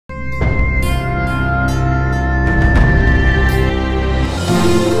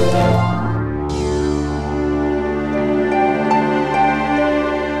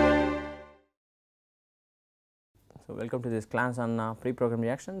Welcome to this class on pre-programmed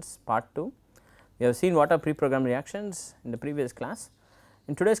reactions part 2. We have seen what are pre-programmed reactions in the previous class.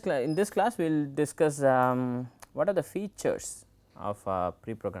 In this class we will discuss what are the features of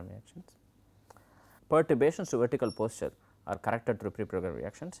pre-programmed reactions. Perturbations to vertical posture are corrected through pre-programmed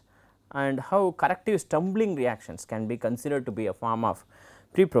reactions, and how corrective stumbling reactions can be considered to be a form of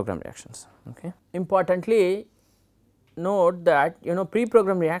pre-programmed reactions. Okay. Importantly, note that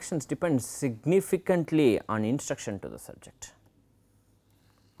pre-programmed reactions depend significantly on instruction to the subject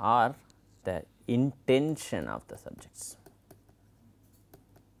or the intention of the subjects.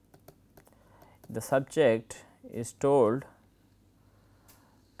 The subject is told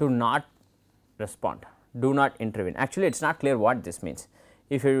to not respond, do not intervene. Actually, it is not clear what this means.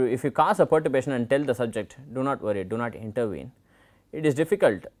 If you cause a perturbation and tell the subject do not worry, do not intervene, it is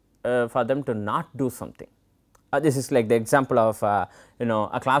difficult for them to not do something. This is like the example of a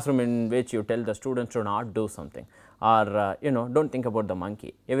classroom in which you tell the students to not do something, or do not think about the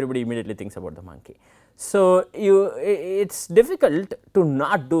monkey, everybody immediately thinks about the monkey. So, it is difficult to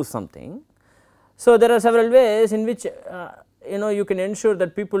not do something. So, there are several ways in which you can ensure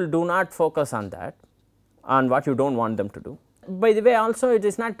that people do not focus on that, on what you do not want them to do. By the way, also it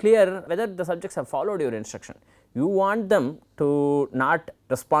is not clear whether the subjects have followed your instruction. You want them to not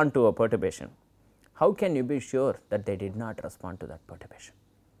respond to a perturbation. How can you be sure that they did not respond to that perturbation?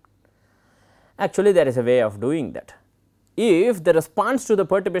 Actually, there is a way of doing that. If the response to the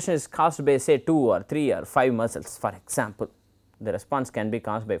perturbation is caused by say 2 or 3 or 5 muscles, for example, the response can be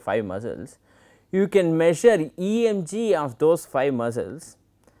caused by 5 muscles, you can measure EMG of those 5 muscles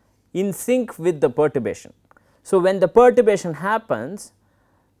in sync with the perturbation. So, when the perturbation happens,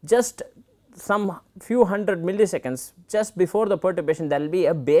 just some few hundred milliseconds just before the perturbation, there will be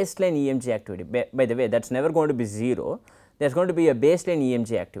a baseline EMG activity. By the way, that is never going to be 0, there is going to be a baseline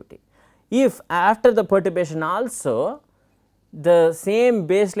EMG activity. If after the perturbation also the same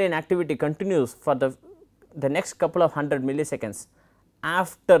baseline activity continues for the next couple of 100 milliseconds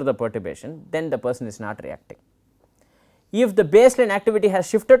after the perturbation, then the person is not reacting. If the baseline activity has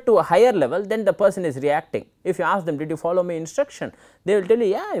shifted to a higher level, then the person is reacting. If you ask them, did you follow my instruction? They will tell you,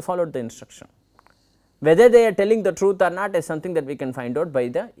 yeah, I followed the instruction. Whether they are telling the truth or not is something that we can find out by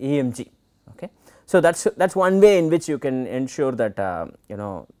the EMG. Okay. So, that is one way in which you can ensure that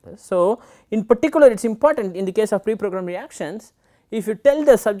So, in particular it is important in the case of pre-programmed reactions, if you tell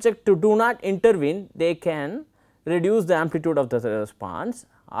the subject to do not intervene, they can reduce the amplitude of the response,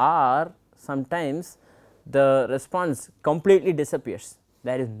 or sometimes the response completely disappears,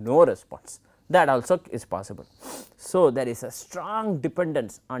 there is no response, that also is possible. So, there is a strong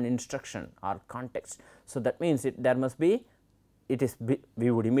dependence on instruction or context. So, that means there must be,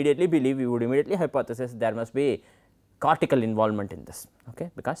 we would immediately believe, we would immediately hypothesize there must be cortical involvement in this, okay,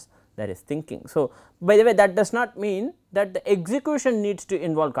 because there is thinking. So, by the way, that does not mean that the execution needs to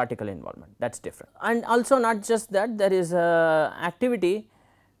involve cortical involvement, that is different. And also not just that, there is a activity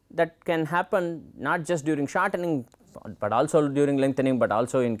that can happen not just during shortening, but also during lengthening, but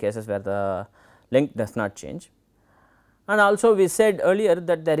also in cases where the length does not change. And also we said earlier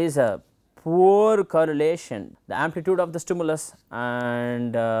that there is a poor correlation, the amplitude of the stimulus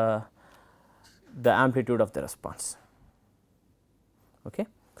and the amplitude of the response. Okay.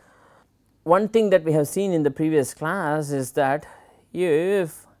 One thing that we have seen in the previous class is that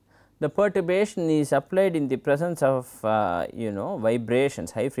if the perturbation is applied in the presence of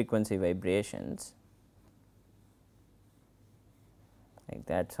vibrations, high frequency vibrations like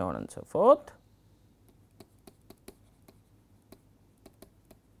that, so on and so forth,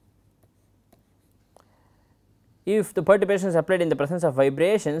 if the perturbation is applied in the presence of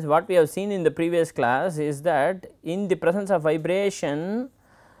vibrations, what we have seen in the previous class is that in the presence of vibration,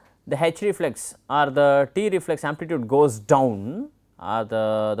 the H reflex or the T reflex amplitude goes down,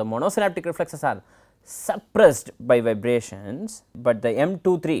 the monosynaptic reflexes are suppressed by vibrations, but the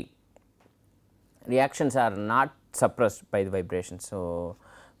M23 reactions are not suppressed by the vibrations. So,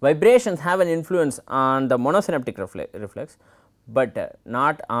 vibrations have an influence on the monosynaptic reflex, but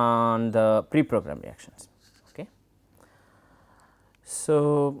not on the pre-programmed reactions. Okay.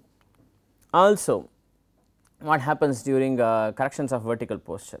 So, also what happens during corrections of vertical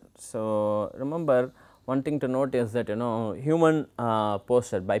posture. So, remember, one thing to note is that human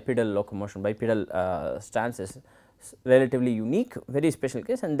posture, bipedal locomotion, bipedal stance is relatively unique, very special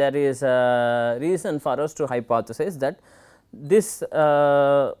case, and there is a reason for us to hypothesize that this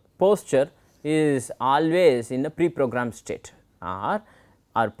posture is always in a pre-programmed state, or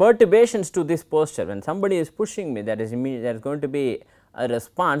perturbations to this posture. When somebody is pushing me, there is going to be a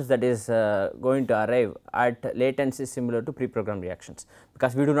response that is going to arrive at latency similar to pre-programmed reactions,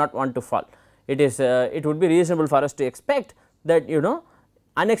 because we do not want to fall. it would be reasonable for us to expect that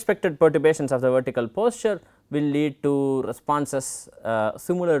unexpected perturbations of the vertical posture will lead to responses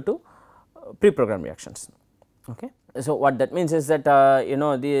similar to pre-programmed reactions. Okay. So, what that means is that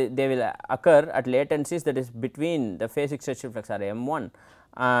they will occur at latencies that is between the phasic stretch reflex or M1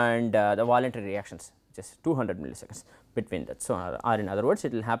 and the voluntary reactions, just 200 milliseconds between that. So, or in other words,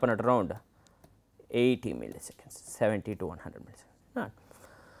 it will happen at around 80 milliseconds, 70 to 100 milliseconds.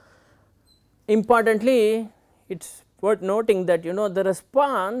 Importantly, it is worth noting that the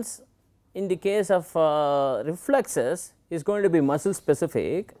response in the case of reflexes is going to be muscle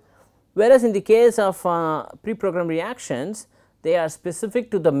specific, whereas in the case of pre-programmed reactions they are specific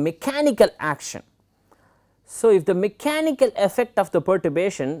to the mechanical action. So, if the mechanical effect of the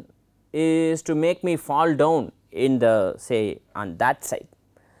perturbation is to make me fall down in the say on that side,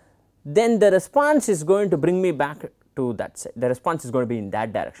 then the response is going to bring me back to that side, the response is going to be in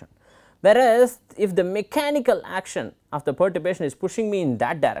that direction. Whereas, if the mechanical action of the perturbation is pushing me in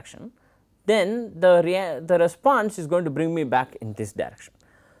that direction, then the response is going to bring me back in this direction.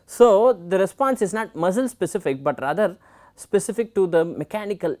 So, the response is not muscle specific, but rather specific to the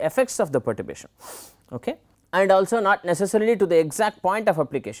mechanical effects of the perturbation, okay, and also not necessarily to the exact point of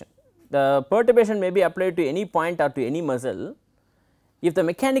application. The perturbation may be applied to any point or to any muscle. If the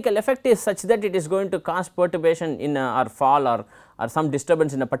mechanical effect is such that it is going to cause perturbation in or fall or some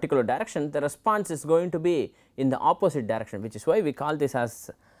disturbance in a particular direction, the response is going to be in the opposite direction, which is why we call this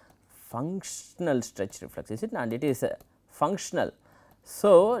as functional stretch reflex, is it not? It is functional.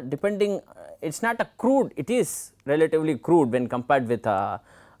 So, depending it is not a crude, it is relatively crude when compared with a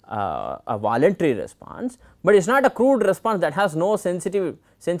voluntary response, but it is not a crude response that has no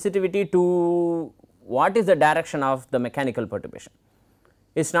sensitivity to what is the direction of the mechanical perturbation.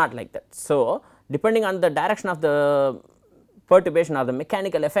 It is not like that. So, depending on the direction of the perturbation or the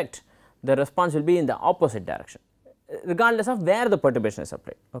mechanical effect, the response will be in the opposite direction regardless of where the perturbation is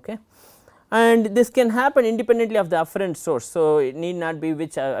applied. Okay. And this can happen independently of the afferent source. So, it need not be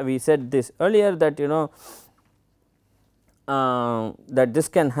which we said this earlier that that this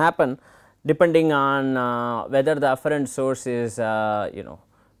can happen depending on whether the afferent source is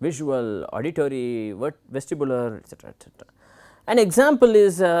visual, auditory, vestibular, etc., etc. An example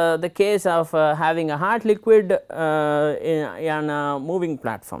is the case of having a hot liquid on a moving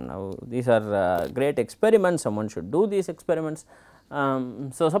platform. Now, these are great experiments, someone should do these experiments.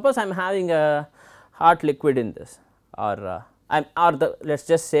 So, suppose I am having a hot liquid in this, or let us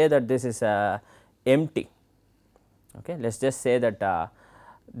just say that this is empty. Okay. Let us just say that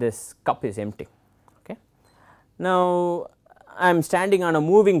this cup is empty. Okay. Now, I am standing on a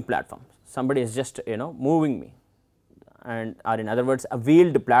moving platform, somebody is just moving me, and or in other words a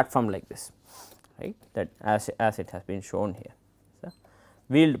wheeled platform like this, right, that as it has been shown here, so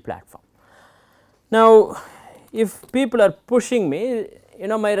wheeled platform. Now, if people are pushing me,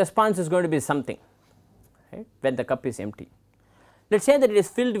 my response is going to be something, right, when the cup is empty. Let us say that it is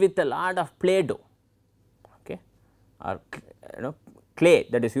filled with a lot of play dough, okay, or clay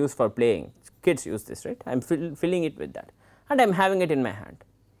that is used for playing, kids use this, right, I am filling it with that and I am having it in my hand.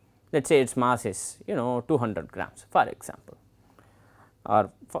 Let us say its mass is 200 grams for example, or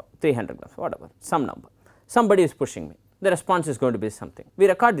 300 grams, whatever, some number, somebody is pushing me, the response is going to be something, we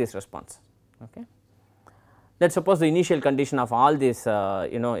record this response. Okay. Let us suppose the initial condition of all these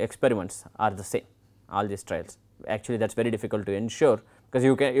experiments are the same, all these trials. Actually that is very difficult to ensure, because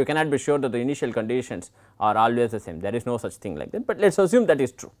you cannot be sure that the initial conditions are always the same, there is no such thing like that, but let us assume that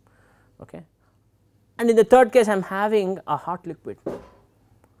is true. Okay. And in the third case I am having a hot liquid,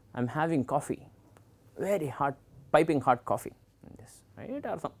 I am having coffee, very hot, piping hot coffee in this, right,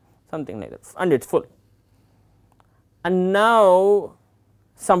 or something like that, and it is full, and now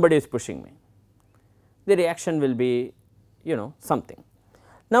somebody is pushing me, the reaction will be something.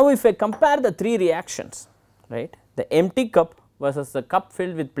 Now, if I compare the three reactions, right, the empty cup versus the cup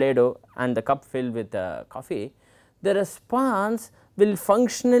filled with Play-Doh and the cup filled with coffee, the response will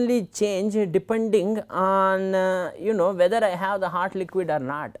functionally change depending on whether I have the hot liquid or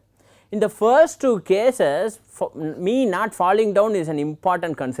not. In the first two cases, me not falling down is an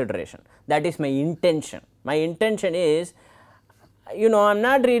important consideration, that is my intention. My intention is I am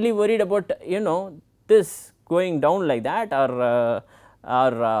not really worried about this going down like that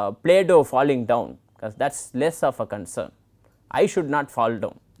or Play-Doh falling down, because that is less of a concern. I should not fall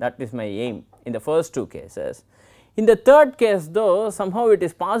down, that is my aim in the first two cases. In the third case though, somehow it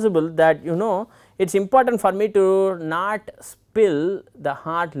is possible that it is important for me to not spill the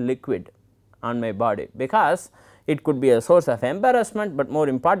hot liquid on my body, because it could be a source of embarrassment, but more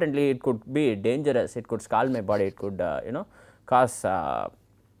importantly it could be dangerous, it could scald my body, it could cause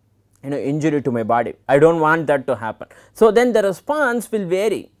injury to my body, I do not want that to happen. So, then the response will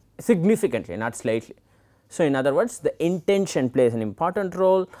vary significantly, not slightly. So, in other words, the intention plays an important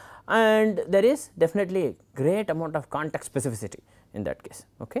role, and there is definitely a great amount of context specificity in that case.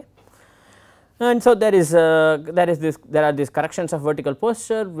 Okay. And so, there are these corrections of vertical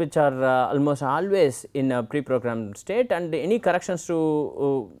posture which are almost always in a pre-programmed state, and any corrections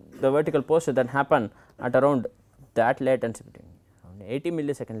to the vertical posture that happen at around that latency, around 80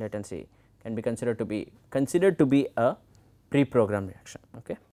 millisecond latency, can be considered to be a pre-programmed reaction.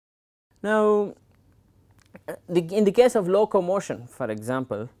 Okay. Now, in the case of locomotion, for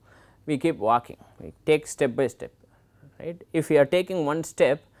example, we keep walking, we take step by step, right. If we are taking one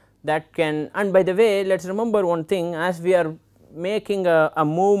step, that can, and by the way, let us remember one thing, as we are making a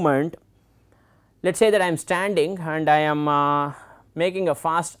movement, let us say that I am standing and I am making a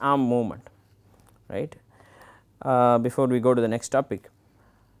fast arm movement, right. Before we go to the next topic,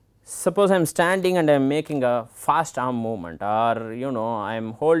 suppose I am standing and I am making a fast arm movement, or I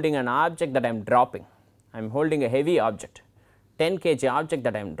am holding an object that I am dropping, I am holding a heavy object, 10 kg object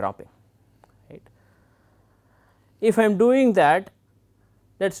that I am dropping, right. If I am doing that,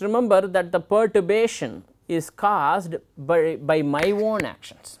 let us remember that the perturbation is caused by my own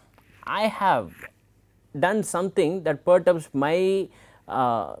actions. I have done something that perturbs my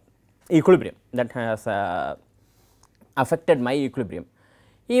equilibrium, that has affected my equilibrium.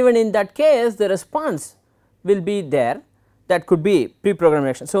 Even in that case, the response will be there, that could be pre-programmed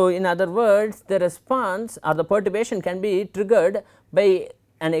reaction. So, in other words, the response or the perturbation can be triggered by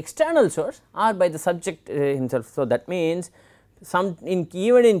an external source or by the subject himself. So, that means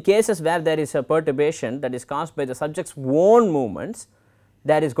even in cases where there is a perturbation that is caused by the subject's own movements,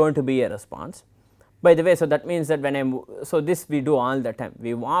 there is going to be a response. By the way, so that means that when I am, so this we do all the time,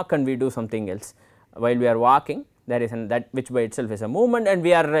 we walk and we do something else. While we are walking, there is that which by itself is a movement, and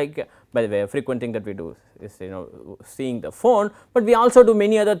we are like, by the way, a frequent thing that we do is seeing the phone, but we also do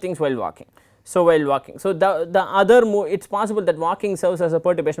many other things while walking. So, while walking, so the other it is possible that walking serves as a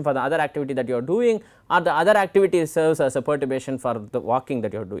perturbation for the other activity that you are doing, or the other activity serves as a perturbation for the walking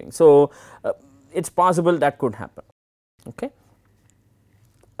that you are doing. So, it is possible that could happen. Okay.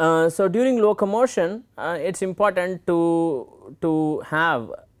 So, during locomotion, it is important to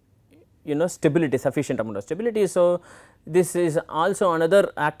have stability, sufficient amount of stability. So, this is also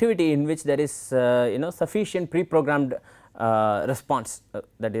another activity in which there is sufficient pre-programmed response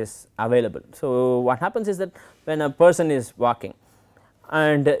that is available. So, what happens is that when a person is walking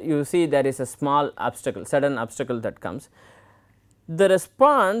and you see there is a small obstacle, sudden obstacle that comes, the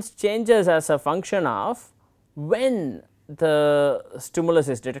response changes as a function of when the stimulus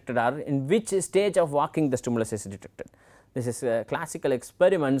is detected or in which stage of walking the stimulus is detected. This is classical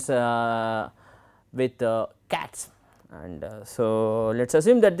experiments with cats, and so let us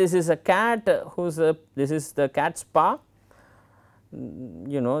assume that this is a cat whose this is the cat's paw,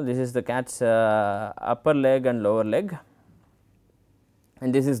 this is the cat's upper leg and lower leg,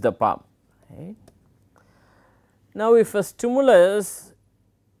 and this is the paw, right. Now, if a stimulus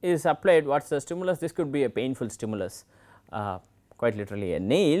is applied, what is the stimulus? This could be a painful stimulus, quite literally a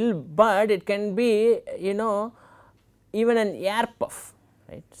nail, but it can be even an air puff,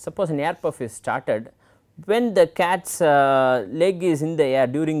 right. Suppose an air puff is started when the cat's leg is in the air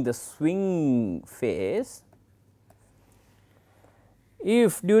during the swing phase.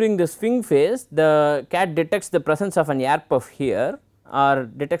 If during the swing phase the cat detects the presence of an air puff here or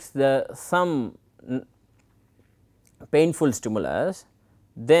detects some painful stimulus,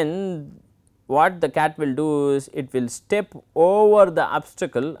 then what the cat will do is it will step over the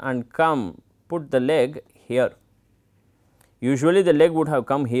obstacle and come put the leg here. Usually the leg would have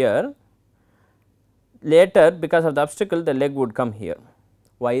come here, later because of the obstacle the leg would come here.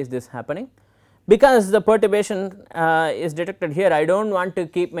 Why is this happening? Because the perturbation is detected here, I do not want to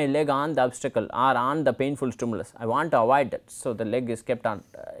keep my leg on the obstacle or on the painful stimulus, I want to avoid that. So, the leg is kept on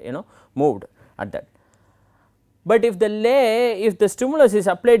moved at that. But if the stimulus is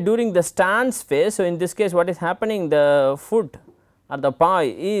applied during the stance phase, so in this case what is happening, the foot or the paw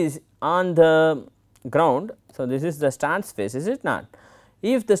is on the ground. So, this is the stance phase, is it not?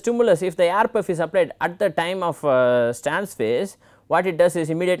 If the stimulus, if the air puff is applied at the time of stance phase, what it does is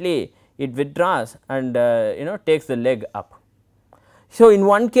immediately it withdraws and takes the leg up. So, in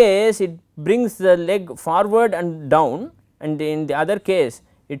one case it brings the leg forward and down, and in the other case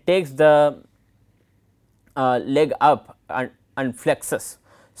it takes the leg up and flexes.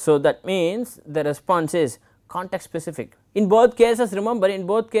 So, that means the response is context specific. In both cases, remember, in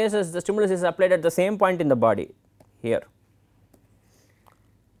both cases the stimulus is applied at the same point in the body here,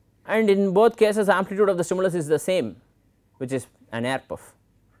 and in both cases amplitude of the stimulus is the same, which is an air puff,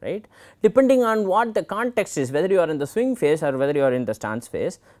 right. Depending on what the context is, whether you are in the swing phase or whether you are in the stance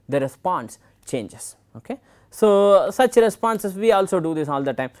phase, the response changes. Okay. So, such responses we also do this all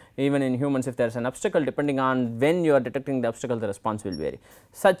the time, even in humans. If there is an obstacle, depending on when you are detecting the obstacle, the response will vary.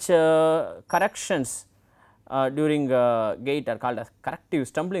 Such corrections during gait are called as corrective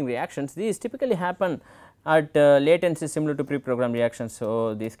stumbling reactions. These typically happen at latency similar to pre-programmed reactions.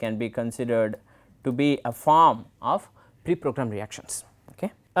 So, these can be considered to be a form of pre-programmed reactions.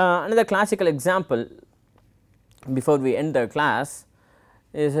 Okay. Another classical example before we end the class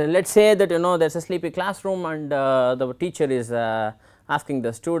is, let us say that there is a sleepy classroom and the teacher is asking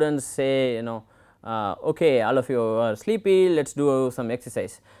the students, say okay, all of you are sleepy, let us do some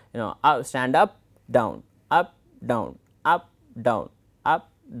exercise, stand up, down, up, down, up, down, up,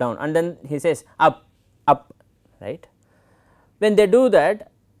 down, and then he says up, up, right. When they do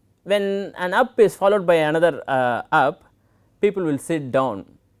that, when an up is followed by another up, people will sit down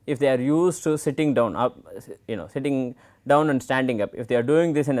if they are used to sitting down, up, sitting down and standing up. If they are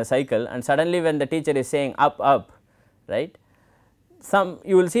doing this in a cycle and suddenly when the teacher is saying up, up, right,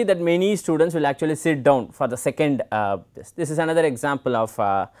 you will see that many students will actually sit down for the second. This is another example of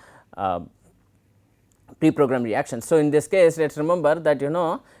pre-programmed reactions. So, in this case, let us remember that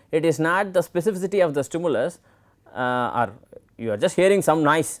it is not the specificity of the stimulus, or you are just hearing some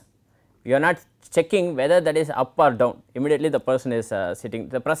noise, you are not checking whether that is up or down, immediately the person is sitting.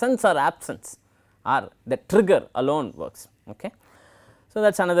 The presence or absence or the trigger alone works. Okay. So,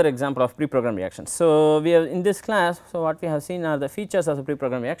 that is another example of pre-programmed reactions. So, we have in this class, so what we have seen are the features of the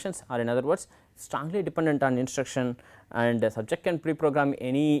pre-programmed reactions, or in other words strongly dependent on instruction, and the subject can pre-program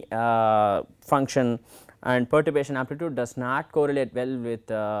any function, and perturbation amplitude does not correlate well with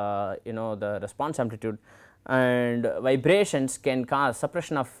the response amplitude, and vibrations can cause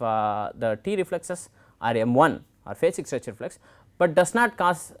suppression of the T reflexes or M1 or phasic stretch reflex, but does not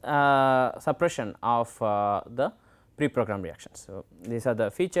cause suppression of the pre-programmed reactions. So, these are the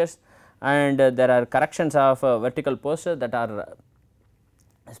features, and there are corrections of vertical posture that are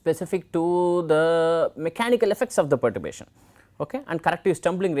specific to the mechanical effects of the perturbation, okay, and corrective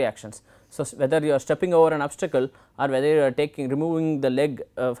stumbling reactions. So, whether you are stepping over an obstacle or whether you are removing the leg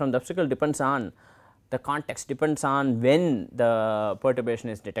from the obstacle depends on the context, depends on when the perturbation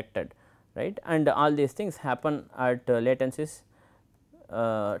is detected, right, and all these things happen at latencies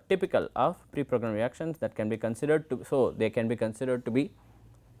typical of pre-programmed reactions that can be considered to, so they can be considered to be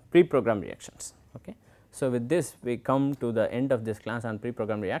pre-programmed reactions. Okay. So, with this we come to the end of this class on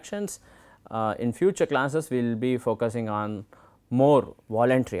pre-programmed reactions. In future classes we will be focusing on more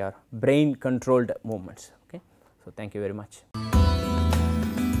voluntary or brain controlled movements. Okay. So, thank you very much.